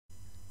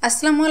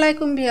আসসালামু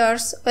আলাইকুম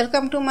viewers,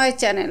 welcome to my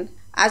channel.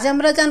 আজ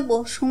আমরা জানবো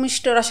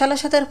সুমিষ্ট রসালো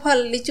স্বাদের ফল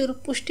লিচুর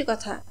পুষ্টি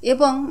কথা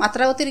এবং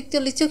মাত্রা অতিরিক্ত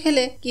লিচু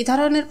খেলে কি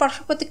ধরনের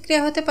পার্শ্ব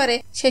প্রতিক্রিয়া হতে পারে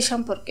সেই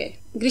সম্পর্কে।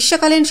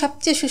 গ্রীষ্মকালীন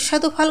সবচেয়ে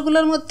সুস্বাদু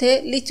ফলগুলোর মধ্যে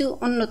লিচু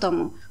অন্যতম।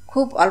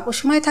 খুব অল্প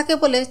সময় থাকে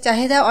বলে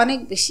চাহিদা অনেক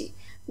বেশি।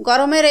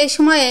 গরমের এই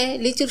সময়ে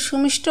লিচুর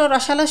সুমিষ্ট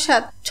রসালো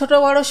স্বাদ ছোট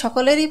বড়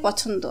সকলেরই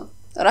পছন্দ।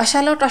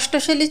 রসালো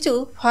টসটসে লিচু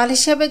ফল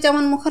হিসেবে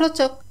যেমন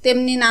মুখরোচক,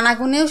 তেমনি নানা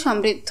গুণেও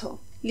সমৃদ্ধ।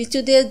 লিচু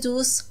দিয়ে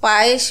জুস,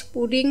 পায়েস,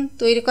 পুডিং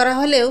তৈরি করা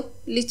হলেও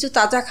লিচু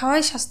তাজা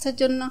খাওয়াই স্বাস্থ্যের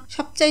জন্য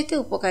সবচাইতে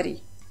উপকারী।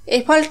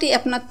 এই ফলটি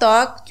আপনার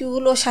ত্বক,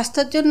 চুল ও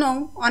স্বাস্থ্যের জন্যও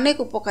অনেক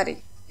উপকারী।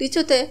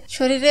 লিচুতে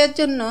শরীরের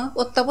জন্য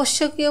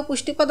অত্যাবশ্যকীয়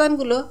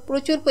পুষ্টিপ্রদানগুলো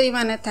প্রচুর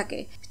পরিমাণে থাকে।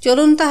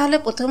 চলুন তাহলে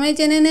প্রথমেই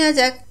জেনে নেওয়া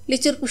যাক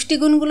লিচুর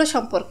পুষ্টিগুণগুলো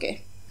সম্পর্কে।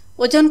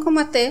 ওজন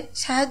কমাতে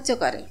সাহায্য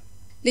করে।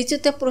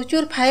 লিচুতে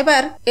প্রচুর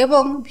ফাইবার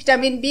এবং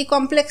ভিটামিন বি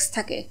কমপ্লেক্স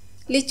থাকে।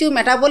 লিচু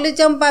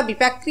মেটাবলিজম বা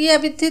বিপাকক্রিয়া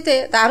বৃদ্ধিতে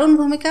দারুণ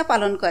ভূমিকা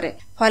পালন করে,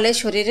 ফলে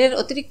শরীরের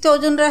অতিরিক্ত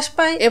ওজন হ্রাস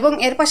পায় এবং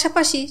এর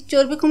পাশাপাশি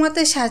চর্বি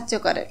কমাতে সাহায্য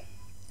করে।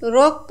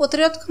 রোগ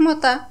প্রতিরোধ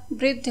ক্ষমতা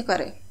বৃদ্ধি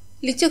করে।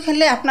 লিচু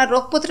খেলে আপনার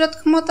রোগ প্রতিরোধ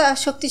ক্ষমতা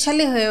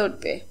শক্তিশালী হয়ে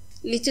উঠবে।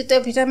 লিচুতে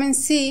ভিটামিন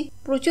সি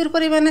প্রচুর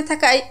পরিমাণে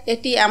থাকায়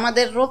এটি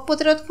আমাদের রোগ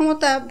প্রতিরোধ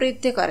ক্ষমতা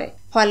বৃদ্ধি করে,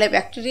 ফলে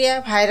ব্যাকটেরিয়া,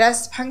 ভাইরাস,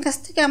 ফাঙ্গাস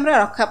থেকে আমরা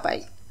রক্ষা পাই।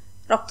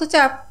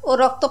 রক্তচাপ ও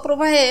রক্ত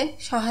প্রবাহে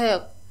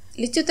সহায়ক।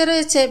 লিচুতে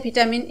রয়েছে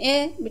ভিটামিন এ,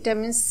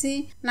 ভিটামিন সি,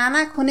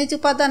 নানা খনিজ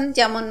উপাদান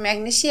যেমন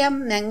ম্যাগনেসিয়াম,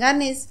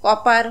 ম্যাঙ্গানিজ,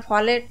 কপার,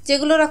 ফলেট,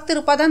 যেগুলো রক্তের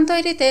উপাদান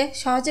তৈরিতে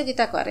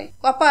সহযোগিতা করে।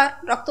 কপার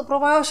রক্ত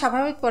প্রবাহ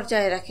স্বাভাবিক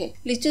পর্যায়ে রাখে।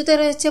 লিচুতে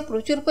রয়েছে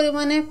প্রচুর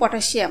পরিমাণে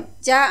পটাশিয়াম,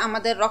 যা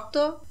আমাদের রক্ত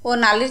ও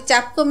নালীর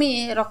চাপ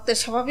কমিয়ে রক্তের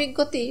স্বাভাবিক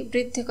গতি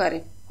বৃদ্ধি করে,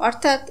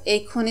 অর্থাৎ এই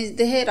খনিজ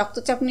দেহে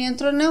রক্তচাপ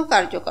নিয়ন্ত্রণেও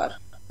কার্যকর।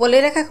 বলে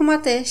রাখা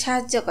কমাতে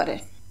সাহায্য করে।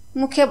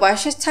 মুখে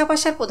বয়সের ছাপ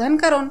আসার প্রধান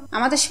কারণ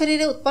আমাদের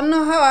শরীরে উৎপন্ন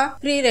হওয়া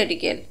ফ্রি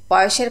রেডিকেল।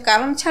 বয়সের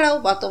কারণ ছাড়াও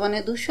বর্তমানে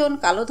দূষণ,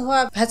 কালো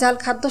ধোঁয়া, ভেজাল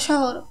খাদ্য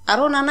সহ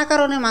আরও নানা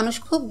কারণে মানুষ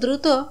খুব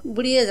দ্রুত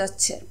বুড়িয়ে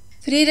যাচ্ছে।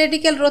 ফ্রি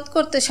রেডিকেল রোধ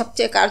করতে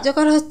সবচেয়ে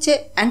কার্যকর হচ্ছে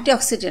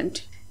অ্যান্টিঅক্সিডেন্ট।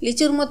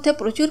 লিচুর মধ্যে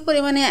প্রচুর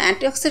পরিমাণে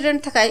অ্যান্টিঅক্সিডেন্ট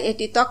থাকায়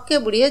এটি ত্বককে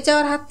বুড়িয়ে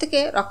যাওয়ার হাত থেকে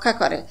রক্ষা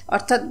করে,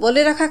 অর্থাৎ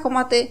বলে রাখা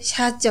কমাতে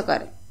সাহায্য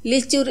করে।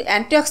 লিচুর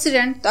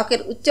অ্যান্টিঅক্সিডেন্ট ত্বকের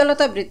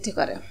উজ্জ্বলতা বৃদ্ধি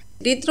করে,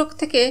 হৃদরোগ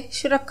থেকে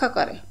সুরক্ষা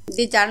করে।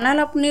 দি জার্নাল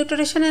অফ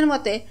নিউট্রিশনের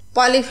মতে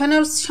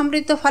পলিফেনলস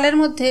সমৃদ্ধ ফলের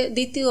মধ্যে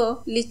দ্বিতীয়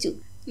লিচু।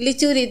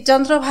 লিচু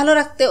হৃদযন্ত্র ভালো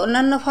রাখতে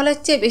অন্যান্য ফলের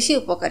চেয়ে বেশি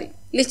উপকারী।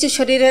 লিচু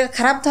শরীরের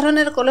খারাপ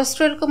ধরনের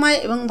কোলেস্টেরল কমায়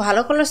এবং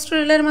ভালো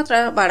কোলেস্টেরলের মাত্রা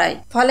বাড়ায়,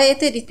 ফলে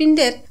এতে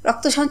হৃৎপিণ্ডের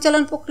রক্ত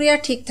সঞ্চালন প্রক্রিয়া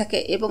ঠিক থাকে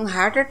এবং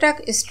হার্ট অ্যাটাক,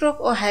 স্ট্রোক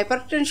ও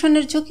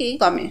হাইপারটেনশনের ঝুঁকি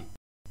কমে।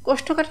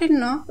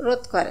 কোষ্ঠকাঠিন্য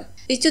রোধ করে।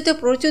 লিচুতে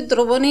প্রচুর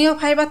দ্রবণীয়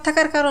ফাইবার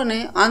থাকার কারণে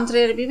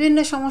অন্ত্রের বিভিন্ন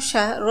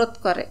সমস্যা রোধ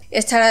করে।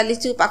 এছাড়া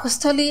লিচু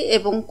পাকস্থলী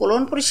এবং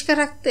কোলন পরিষ্কার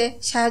রাখতে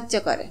সাহায্য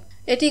করে।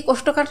 এটি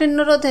কোষ্ঠকাঠিন্য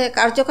রোধে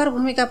কার্যকর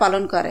ভূমিকা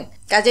পালন করে।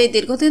 কাজেই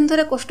দীর্ঘদিন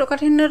ধরে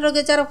কোষ্ঠকাঠিন্য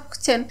রোগে যারা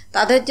ভুগছেন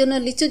তাদের জন্য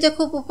লিচু যে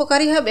খুব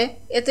উপকারী হবে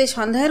এতে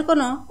সন্দেহের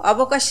কোনো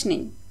অবকাশ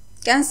নেই।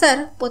 ক্যান্সার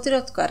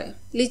প্রতিরোধ করে।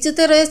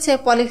 লিচুতে রয়েছে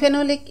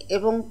পলিফেনোলিক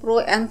এবং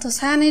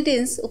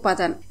প্রোঅ্যান্থোসায়ানিডিনস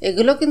উপাদান।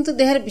 এগুলো কিন্তু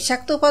দেহের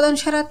বিষাক্ত উপাদান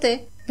সরাতে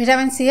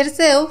ভিটামিন সি এর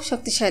চেয়েও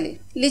শক্তিশালী।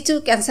 লিচু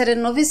ক্যান্সারের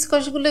নভিস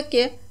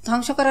কোষগুলোকে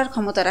ধ্বংস করার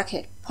ক্ষমতা রাখে,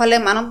 ফলে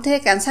মানবদেহে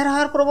ক্যান্সার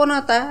হওয়ার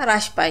প্রবণতা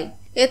হ্রাস পায়।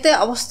 এতে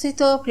অবস্থিত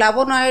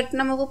ফ্লাভোনয়েড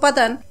নামক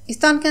উপাদান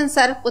স্তন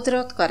ক্যান্সার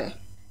প্রতিরোধ করে।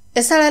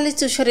 এছাড়া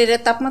লিচু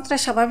শরীরের তাপমাত্রা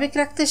স্বাভাবিক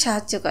রাখতে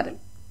সাহায্য করে।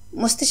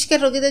 মস্তিষ্কের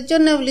রোগীদের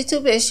জন্যও লিচু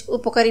বেশ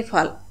উপকারী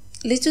ফল।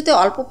 লিচুতে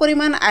অল্প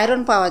পরিমাণ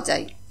আয়রন পাওয়া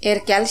যায়। এর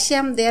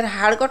ক্যালসিয়াম দেহের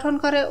হাড় গঠন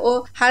করে ও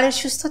হাড়ের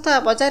সুস্থতা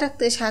বজায়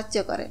রাখতে সাহায্য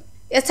করে।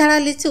 এছাড়া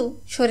লিচু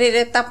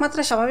শরীরের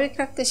তাপমাত্রা স্বাভাবিক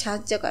রাখতে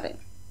সাহায্য করে।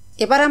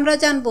 এবার আমরা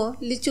জানব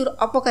লিচুর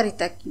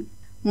অপকারিতা কি।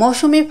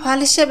 মৌসুমী ফল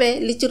হিসেবে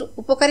লিচুর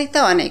উপকারিতা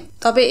অনেক,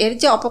 তবে এর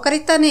যে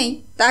অপকারিতা নেই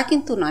তা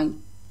কিন্তু নয়।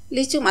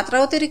 লিচু মাত্রা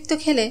অতিরিক্ত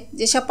খেলে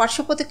যেসব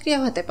পার্শ্ব প্রতিক্রিয়া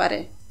হতে পারে।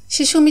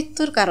 শিশু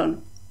মৃত্যুর কারণ।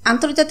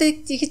 আন্তর্জাতিক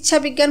চিকিৎসা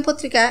বিজ্ঞান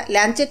পত্রিকা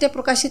ল্যাঞ্চেটে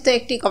প্রকাশিত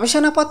একটি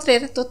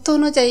গবেষণাপত্রের তথ্য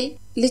অনুযায়ী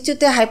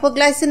লিচুতে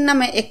হাইপোগ্লাইসিন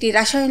নামে একটি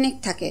রাসায়নিক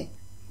থাকে,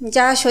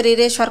 যা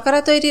শরীরে শর্করা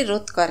তৈরি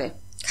রোধ করে।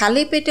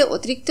 খালি পেটে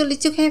অতিরিক্ত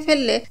লিচু খেয়ে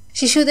ফেললে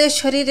শিশুদের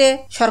শরীরে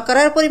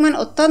শর্করার পরিমাণ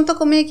অত্যন্ত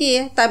কমে গিয়ে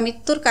তা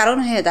মৃত্যুর কারণ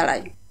হয়ে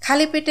দাঁড়ায়।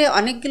 খালি পেটে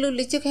অনেকগুলো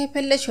লিচু খেয়ে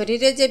ফেললে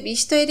শরীরে যে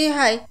বিষ তৈরি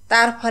হয়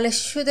তার ফলে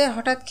শিশুদের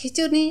হঠাৎ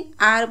খিঁচুনি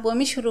আর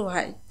বমি শুরু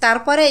হয়,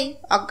 তারপরেই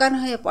অজ্ঞান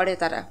হয়ে পড়ে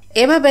তারা।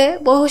 এভাবে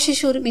বহু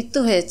শিশুর মৃত্যু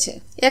হয়েছে।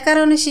 এ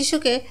কারণে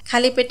শিশুকে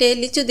খালি পেটে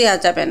লিচু দেওয়া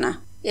যাবে না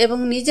এবং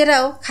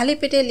নিজেরাও খালি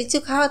পেটে লিচু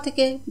খাওয়া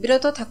থেকে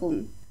বিরত থাকুন।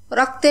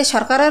 রক্তে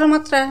শর্করার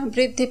মাত্রা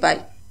বৃদ্ধি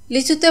পায়।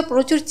 লিচুতে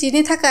প্রচুর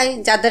চিনি থাকায়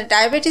যাদের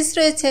ডায়াবেটিস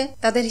রয়েছে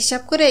তাদের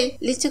হিসাব করেই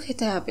লিচু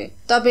খেতে হবে,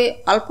 তবে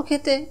অল্প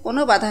খেতে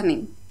কোনো বাধা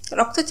নেই।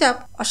 রক্তচাপ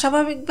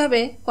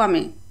অস্বাভাবিকভাবে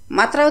কমে।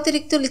 মাত্রা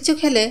অতিরিক্ত লিচু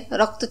খেলে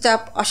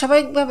রক্তচাপ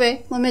অস্বাভাবিকভাবে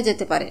কমে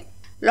যেতে পারে।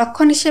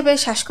 লক্ষণ হিসেবে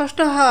শ্বাসকষ্ট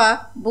হওয়া,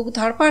 বুক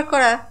ধড়ফড়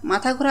করা,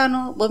 মাথা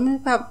ঘোরানো,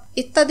 বমিভাব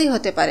ইত্যাদি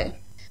হতে পারে।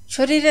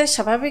 শরীরের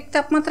স্বাভাবিক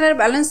তাপমাত্রার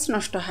ব্যালেন্স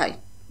নষ্ট হয়।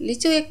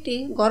 লিচু একটি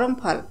গরম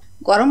ফল।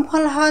 গরম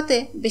ফল হওয়াতে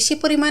বেশি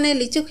পরিমাণে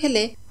লিচু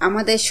খেলে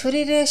আমাদের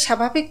শরীরে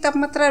স্বাভাবিক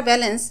তাপমাত্রার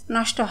ব্যালেন্স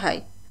নষ্ট হয়,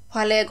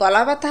 ফলে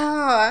গলা ব্যথা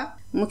হওয়া,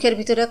 মুখের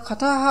ভিতরে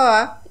ক্ষত হওয়া,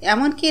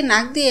 এমনকি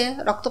নাক দিয়ে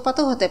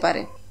রক্তপাতও হতে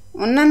পারে।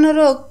 অন্যান্য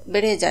রোগ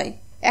বেড়ে যায়।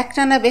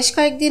 একটানা বেশ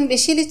কয়েকদিন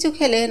বেশি লিচু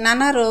খেলে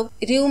নানা রোগ,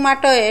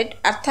 রিউমাটয়েড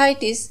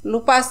আর্থ্রাইটিস,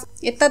 লুপাস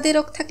ইত্যাদি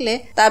রোগ থাকলে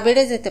তা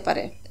বেড়ে যেতে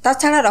পারে।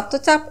 তাছাড়া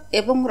রক্তচাপ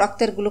এবং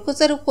রক্তের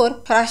গ্লুকোজের উপর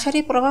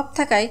সরাসরি প্রভাব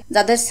থাকায়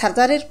যাদের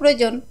সার্জারির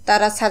প্রয়োজন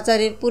তারা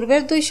সার্জারির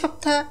পূর্বের 2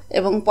 সপ্তাহ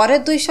এবং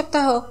পরের 2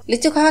 সপ্তাহ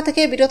লিচু খাওয়া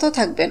থেকে বিরত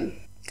থাকবেন।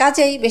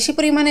 কাজেই বেশি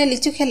পরিমাণে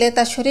লিচু খেলে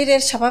তা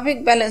শরীরের স্বাভাবিক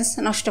ব্যালেন্স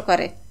নষ্ট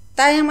করে।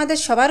 তাই আমাদের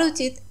সবার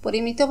উচিত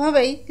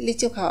পরিমিতভাবেই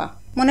লিচু খাওয়া।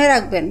 মনে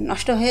রাখবেন,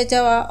 নষ্ট হয়ে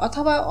যাওয়া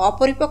অথবা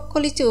অপরিপক্ক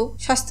লিচু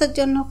স্বাস্থ্যের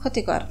জন্য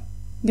ক্ষতিকর।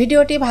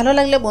 ভিডিওটি ভালো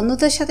লাগলে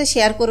বন্ধুদের সাথে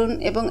শেয়ার করুন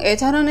এবং এই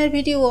ধরনের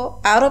ভিডিও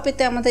আরও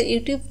পেতে আমাদের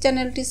ইউটিউব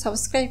চ্যানেলটি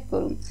সাবস্ক্রাইব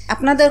করুন।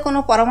 আপনাদের কোনো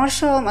পরামর্শ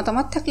ও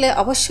মতামত থাকলে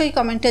অবশ্যই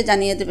কমেন্টে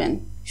জানিয়ে দেবেন।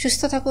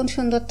 সুস্থ থাকুন,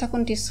 সুন্দর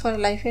থাকুন, টিপস ফর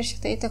লাইফের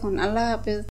সাথেই থাকুন। আল্লাহ হাফেজ।